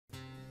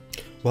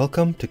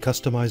Welcome to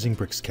Customizing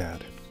Bricsys.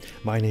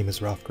 My name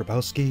is Ralph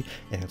Grabowski,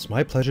 and it's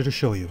my pleasure to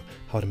show you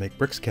how to make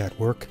Bricsys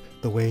work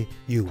the way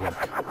you work.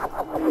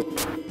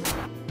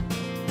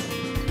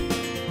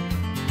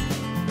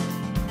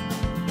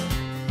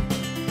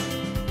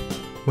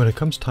 When it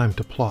comes time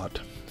to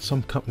plot,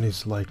 some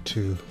companies like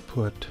to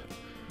put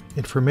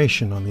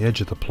information on the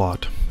edge of the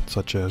plot,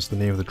 such as the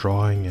name of the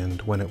drawing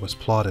and when it was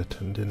plotted.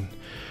 And in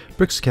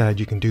Bricsys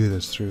you can do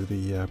this through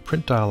the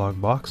print dialog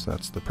box.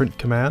 That's the print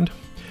command.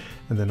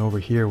 And then over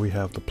here we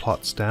have the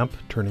plot stamp,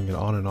 turning it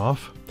on and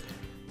off.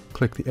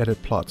 Click the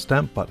edit plot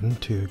stamp button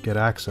to get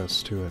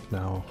access to it.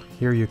 Now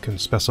here you can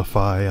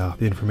specify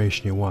the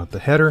information you want. The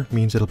header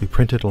means it'll be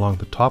printed along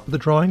the top of the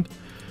drawing,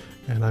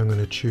 and I'm going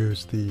to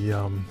choose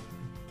the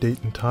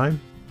date and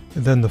time.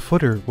 And then the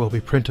footer will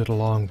be printed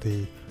along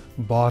the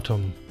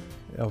bottom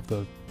of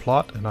the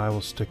plot, and I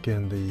will stick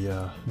in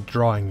the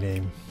drawing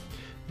name.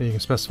 And you can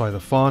specify the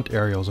font.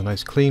 Arial is a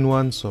nice clean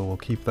one, so we'll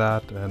keep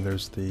that. And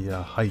there's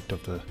the height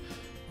of the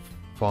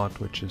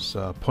font, which is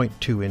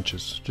 0.2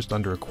 inches, just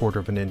under 1/4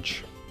 of an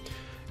inch.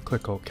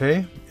 Click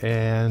OK,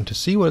 and to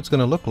see what it's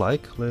going to look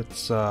like,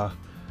 let's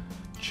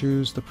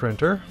choose the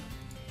printer,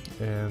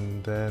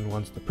 and then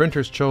once the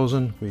printer is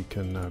chosen, we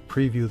can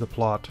preview the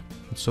plot.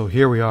 And so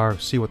here we are,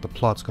 see what the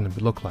plot's going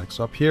to look like.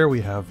 So up here we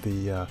have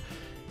the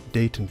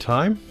date and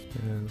time,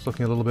 and it's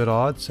looking a little bit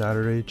odd.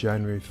 Saturday,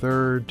 January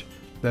 3rd,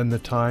 then the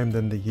time,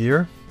 then the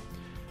year,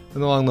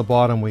 and along the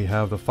bottom we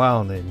have the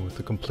file name with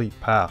the complete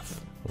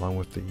path along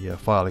with the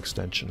file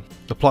extension.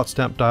 The plot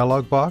stamp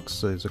dialog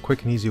box is a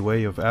quick and easy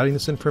way of adding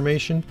this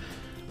information,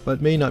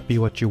 but may not be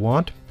what you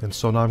want, and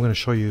so now I'm going to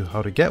show you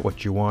how to get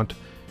what you want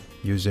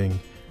using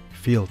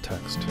field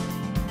text.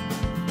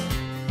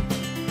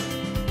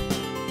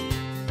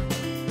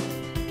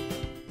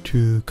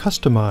 To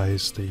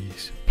customize the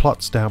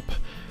plot stamp,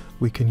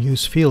 we can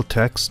use field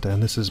text,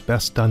 and this is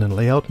best done in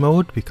layout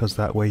mode because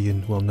that way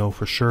you will know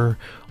for sure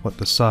what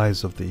the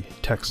size of the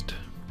text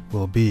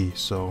will be.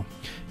 So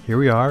here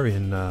we are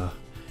in a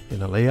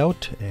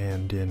layout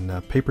and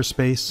in paper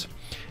space,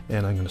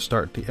 and I'm going to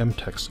start the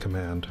mtext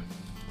command.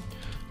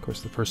 Of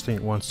course, the first thing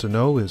it wants to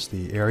know is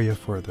the area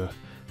for the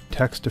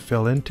text to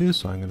fill into,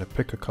 so I'm going to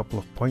pick a couple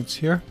of points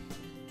here,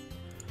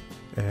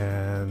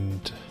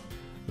 and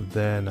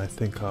then I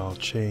think I'll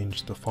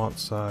change the font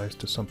size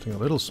to something a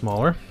little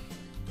smaller.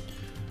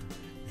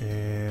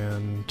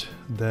 And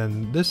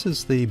then this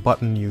is the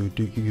button you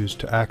use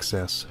to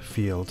access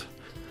field,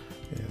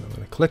 and I'm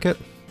going to click it.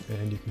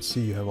 And you can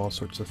see you have all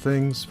sorts of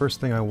things. First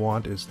thing I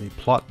want is the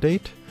plot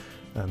date,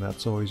 and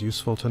that's always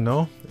useful to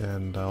know.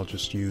 And I'll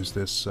just use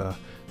this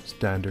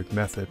standard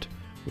method,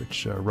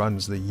 which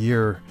runs the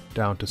year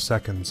down to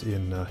seconds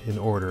in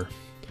order.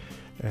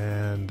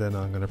 And then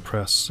I'm going to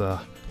press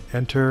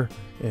enter,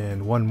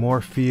 and one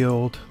more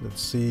field.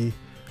 Let's see.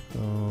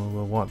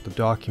 We'll want the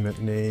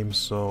document name,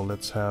 so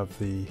let's have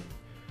the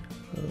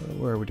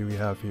where do we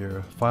have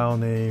here? File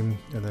name,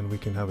 and then we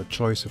can have a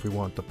choice if we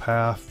want the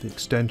path, the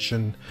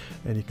extension,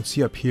 and you can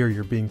see up here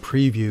you're being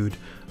previewed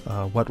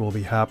what will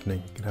be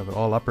happening. You can have it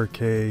all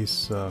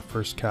uppercase,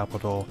 first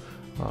capital.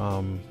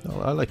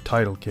 I like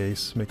title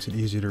case, makes it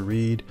easier to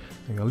read.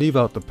 I'm going to leave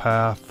out the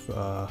path,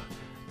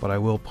 but I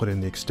will put in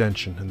the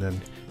extension, and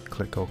then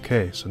click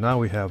OK. So now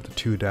we have the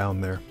two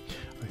down there.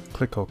 I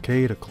click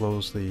OK to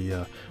close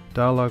the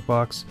dialog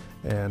box,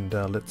 and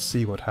let's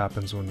see what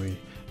happens when we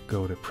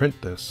go to print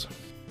this.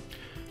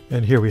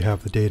 And here we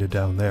have the data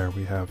down there.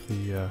 We have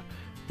the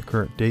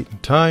current date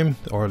and time,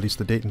 or at least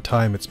the date and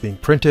time it's being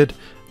printed,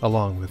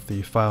 along with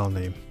the file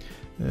name.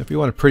 And if you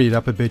want to pretty it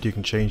up a bit, you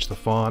can change the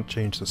font,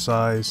 change the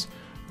size.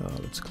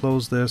 Let's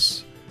close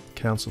this,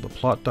 cancel the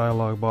plot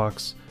dialog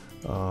box,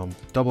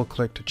 double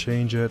click to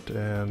change it,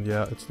 and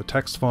yeah, it's the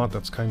text font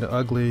that's kind of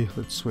ugly.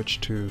 Let's switch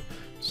to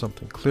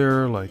something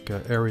clearer like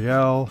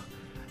Arial,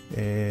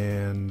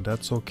 and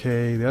that's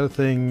okay. The other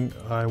thing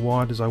I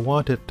want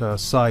it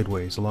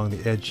sideways along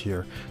the edge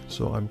here,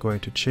 so I'm going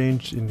to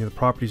change in the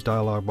properties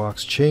dialog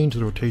box, change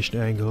the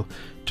rotation angle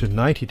to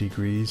 90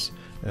 degrees,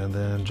 and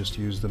then just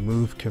use the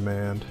move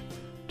command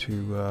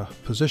to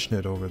position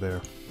it over there.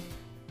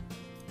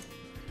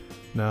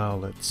 Now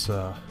let's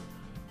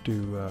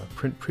do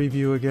print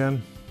preview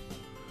again.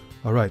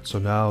 Alright, so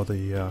now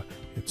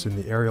it's in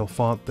the Arial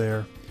font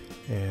there,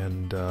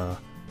 and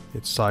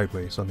it's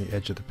sideways on the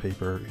edge of the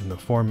paper in the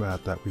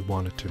format that we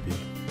want it to be.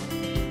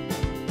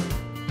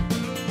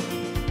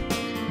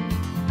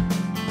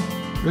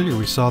 Earlier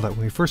we saw that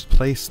when we first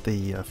placed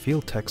the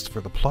field text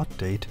for the plot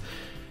date,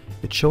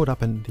 it showed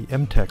up in the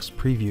mtext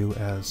preview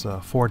as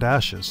 4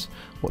 dashes.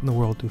 What in the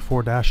world do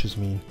 4 dashes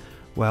mean?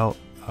 Well,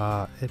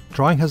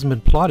 drawing hasn't been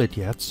plotted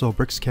yet, so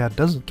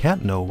Bricsys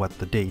can't know what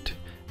the date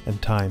and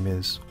time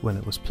is when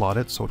it was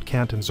plotted, so it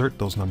can't insert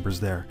those numbers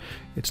there.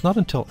 It's not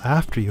until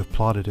after you've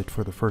plotted it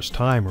for the first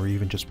time, or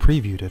even just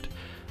previewed it,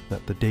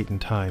 that the date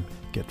and time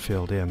get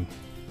filled in.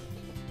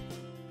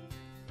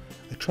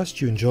 I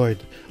trust you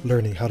enjoyed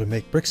learning how to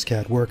make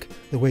Bricsys work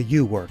the way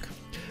you work.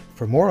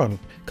 For more on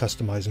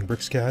customizing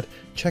Bricsys,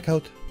 check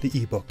out the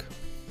ebook.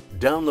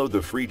 Download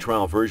the free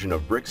trial version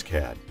of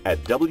BricsCAD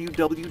at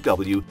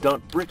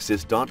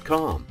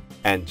www.bricsys.com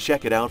and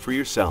check it out for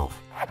yourself.